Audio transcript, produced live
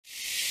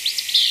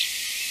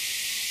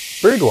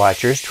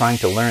Birdwatchers trying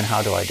to learn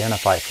how to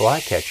identify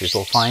flycatchers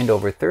will find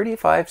over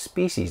 35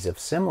 species of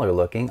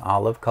similar-looking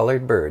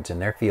olive-colored birds in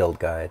their field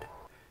guide.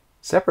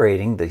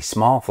 Separating the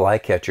small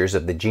flycatchers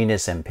of the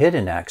genus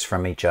Empids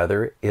from each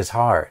other is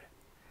hard,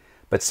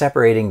 but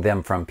separating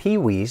them from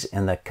pewees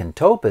in the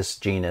Cantopus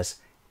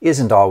genus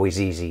isn't always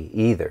easy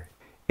either.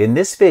 In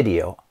this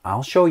video,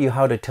 I'll show you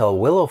how to tell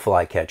willow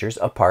flycatchers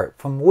apart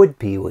from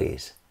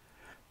wood-pewees.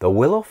 The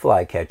willow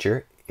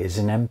flycatcher is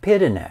an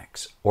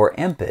Empids, or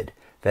Empid,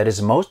 that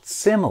is most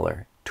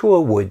similar to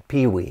a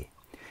wood-pewee.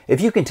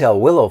 If you can tell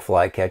willow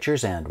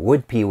flycatchers and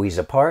wood-pewees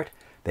apart,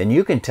 then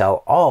you can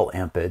tell all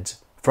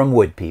Empids from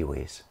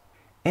wood-pewees.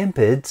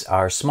 Empids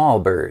are small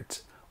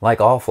birds.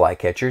 Like all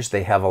flycatchers,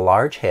 they have a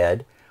large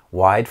head,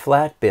 wide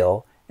flat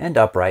bill, and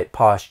upright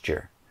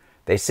posture.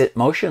 They sit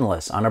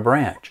motionless on a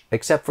branch,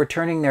 except for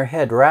turning their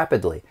head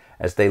rapidly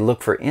as they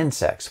look for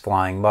insects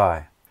flying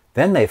by.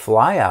 Then they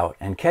fly out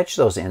and catch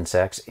those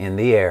insects in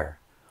the air.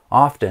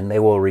 Often they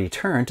will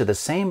return to the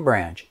same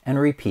branch and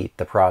repeat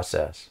the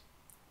process.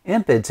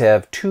 Empids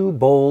have two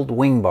bold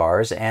wing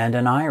bars and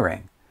an eye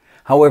ring.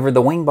 However,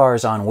 the wing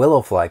bars on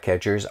willow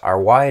flycatchers are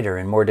wider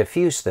and more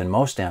diffuse than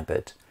most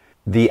Empids.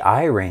 The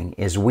eye ring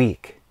is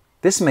weak.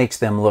 This makes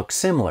them look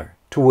similar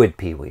to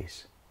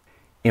wood-pewees.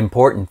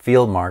 Important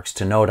field marks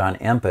to note on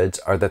Empids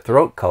are the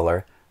throat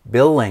color,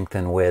 bill length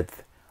and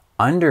width,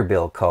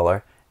 underbill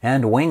color,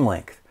 and wing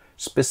length,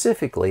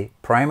 specifically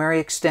primary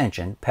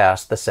extension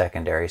past the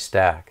secondary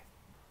stack.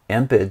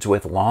 Empids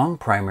with long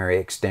primary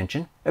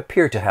extension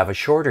appear to have a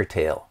shorter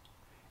tail.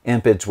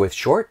 Empids with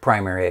short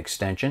primary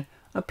extension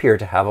appear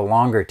to have a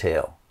longer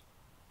tail.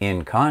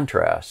 In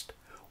contrast,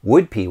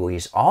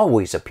 wood-pewees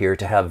always appear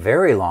to have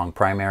very long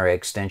primary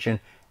extension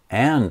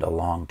and a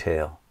long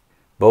tail.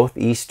 Both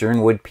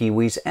eastern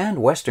wood-pewees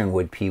and western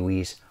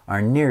wood-pewees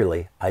are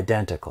nearly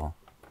identical.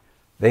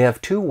 They have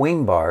two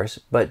wing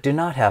bars, but do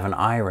not have an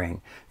eye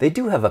ring. They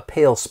do have a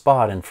pale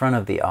spot in front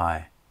of the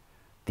eye.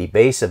 The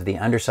base of the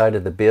underside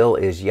of the bill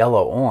is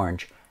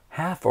yellow-orange.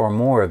 Half or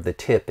more of the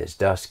tip is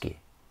dusky.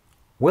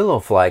 Willow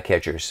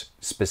flycatchers,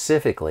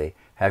 specifically,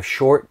 have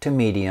short to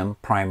medium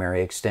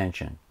primary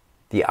extension.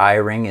 The eye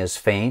ring is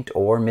faint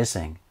or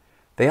missing.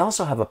 They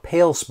also have a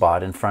pale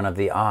spot in front of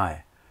the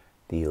eye.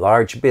 The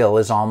large bill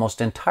is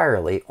almost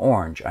entirely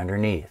orange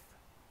underneath.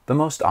 The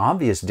most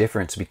obvious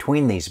difference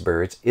between these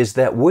birds is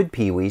that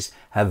wood-pewees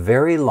have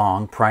very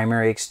long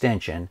primary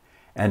extension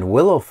and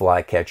willow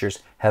flycatchers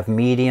have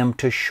medium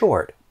to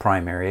short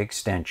primary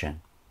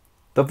extension.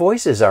 The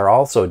voices are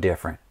also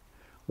different.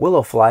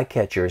 Willow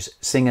flycatchers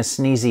sing a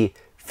sneezy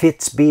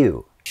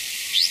Fitzbew.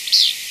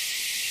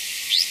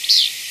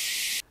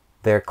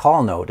 Their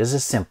call note is a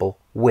simple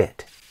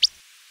whit.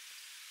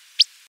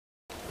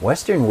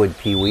 Western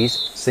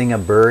wood-pewees sing a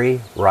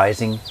burry,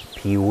 rising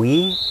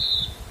pewee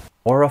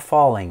or a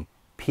falling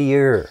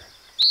peer.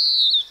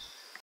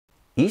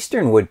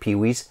 Eastern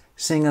wood-pewees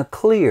sing a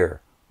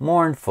clear,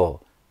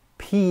 mournful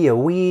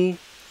pee-a-wee.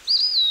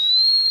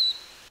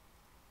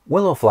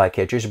 Willow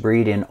flycatchers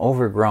breed in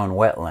overgrown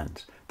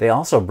wetlands. They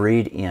also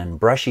breed in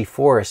brushy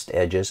forest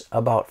edges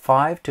about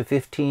 5 to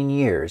 15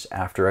 years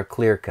after a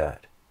clear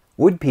cut.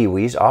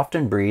 Wood-pewees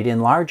often breed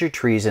in larger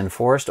trees in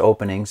forest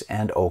openings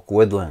and oak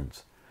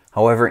woodlands.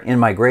 However, in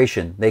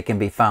migration, they can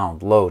be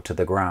found low to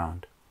the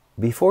ground.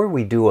 Before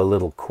we do a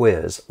little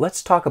quiz,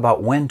 let's talk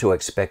about when to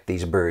expect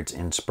these birds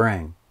in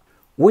spring.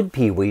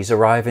 Wood-pewees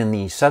arrive in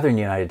the southern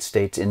United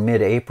States in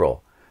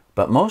mid-April,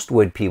 but most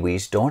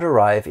wood-pewees don't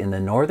arrive in the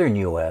northern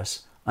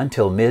U.S.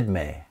 until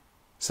mid-May.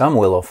 Some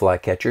willow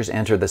flycatchers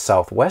enter the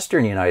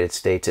southwestern United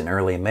States in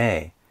early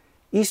May.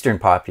 Eastern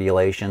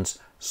populations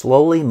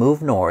slowly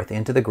move north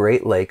into the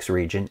Great Lakes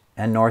region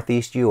and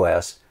northeast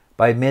U.S.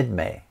 by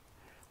mid-May.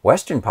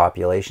 Western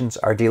populations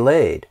are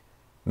delayed.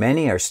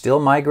 Many are still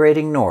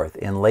migrating north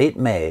in late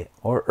May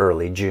or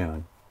early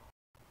June.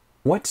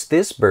 What's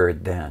this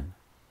bird then?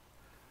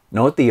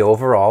 Note the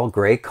overall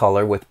gray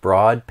color with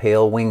broad,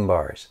 pale wing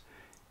bars.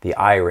 The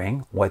eye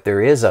ring, what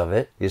there is of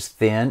it, is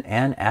thin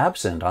and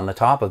absent on the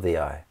top of the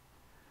eye.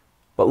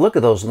 But look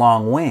at those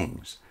long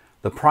wings.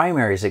 The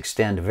primaries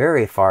extend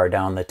very far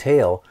down the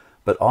tail,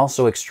 but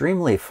also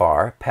extremely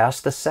far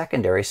past the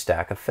secondary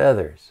stack of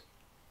feathers.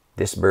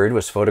 This bird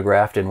was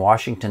photographed in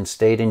Washington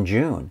State in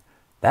June.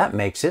 That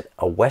makes it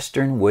a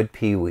western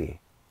wood-pewee.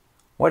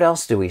 What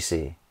else do we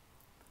see?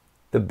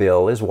 The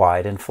bill is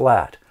wide and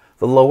flat.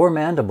 The lower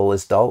mandible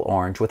is dull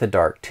orange with a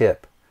dark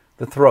tip.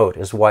 The throat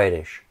is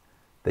whitish.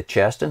 The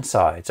chest and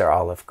sides are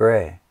olive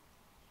gray.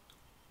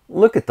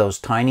 Look at those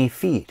tiny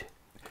feet.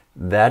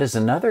 That is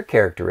another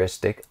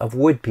characteristic of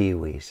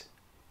wood-pewees.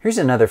 Here's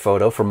another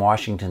photo from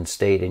Washington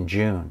State in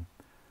June.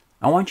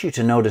 I want you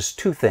to notice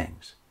two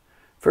things.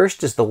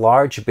 First is the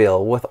large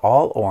bill with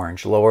all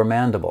orange lower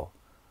mandible.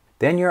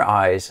 Then your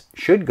eyes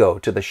should go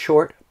to the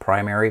short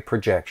primary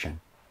projection.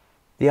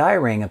 The eye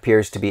ring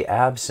appears to be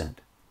absent.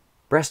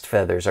 Breast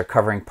feathers are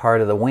covering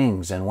part of the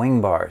wings and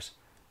wing bars.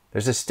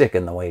 There's a stick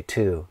in the way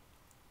too.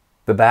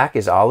 The back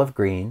is olive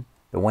green,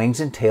 the wings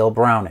and tail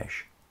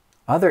brownish.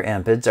 Other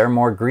Empids are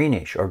more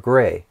greenish or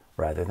gray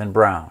rather than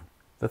brown.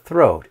 The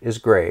throat is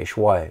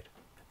grayish-white.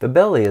 The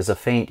belly is a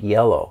faint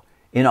yellow.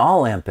 In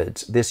all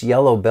Empids, this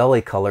yellow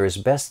belly color is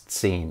best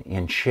seen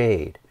in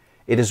shade.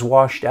 It is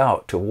washed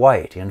out to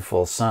white in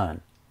full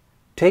sun.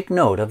 Take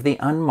note of the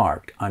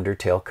unmarked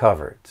undertail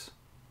coverts.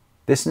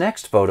 This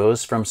next photo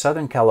is from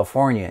Southern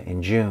California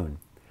in June.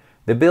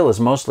 The bill is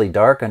mostly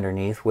dark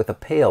underneath with a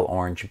pale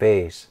orange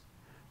base.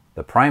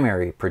 The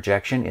primary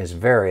projection is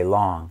very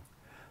long.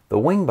 The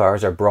wing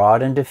bars are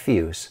broad and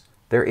diffuse.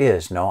 There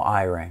is no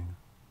eye-ring.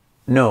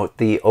 Note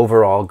the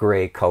overall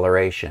gray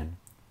coloration.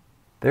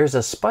 There's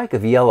a spike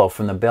of yellow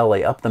from the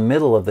belly up the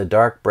middle of the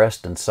dark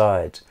breast and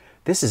sides.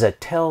 This is a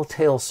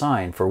telltale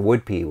sign for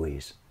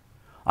Wood-Pewees.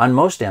 On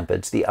most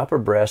Empids, the upper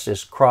breast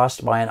is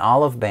crossed by an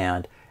olive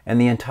band and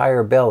the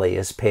entire belly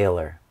is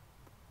paler.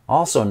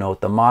 Also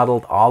note the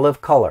mottled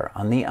olive color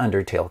on the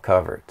undertail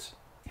coverts.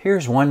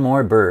 Here's one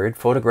more bird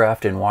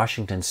photographed in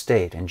Washington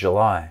State in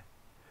July.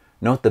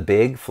 Note the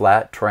big,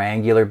 flat,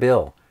 triangular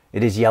bill.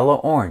 It is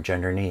yellow-orange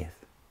underneath.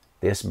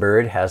 This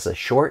bird has a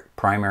short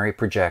primary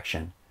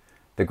projection.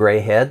 The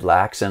gray head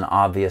lacks an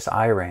obvious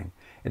eye-ring.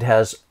 It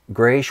has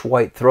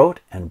grayish-white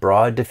throat and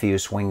broad,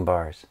 diffuse wing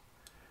bars.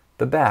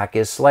 The back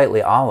is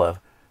slightly olive.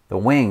 The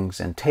wings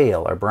and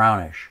tail are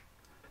brownish.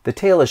 The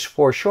tail is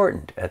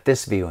foreshortened at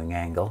this viewing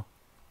angle.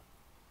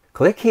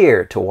 Click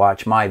here to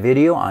watch my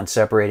video on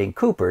separating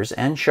Coopers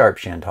and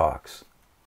Sharp-shinned hawks.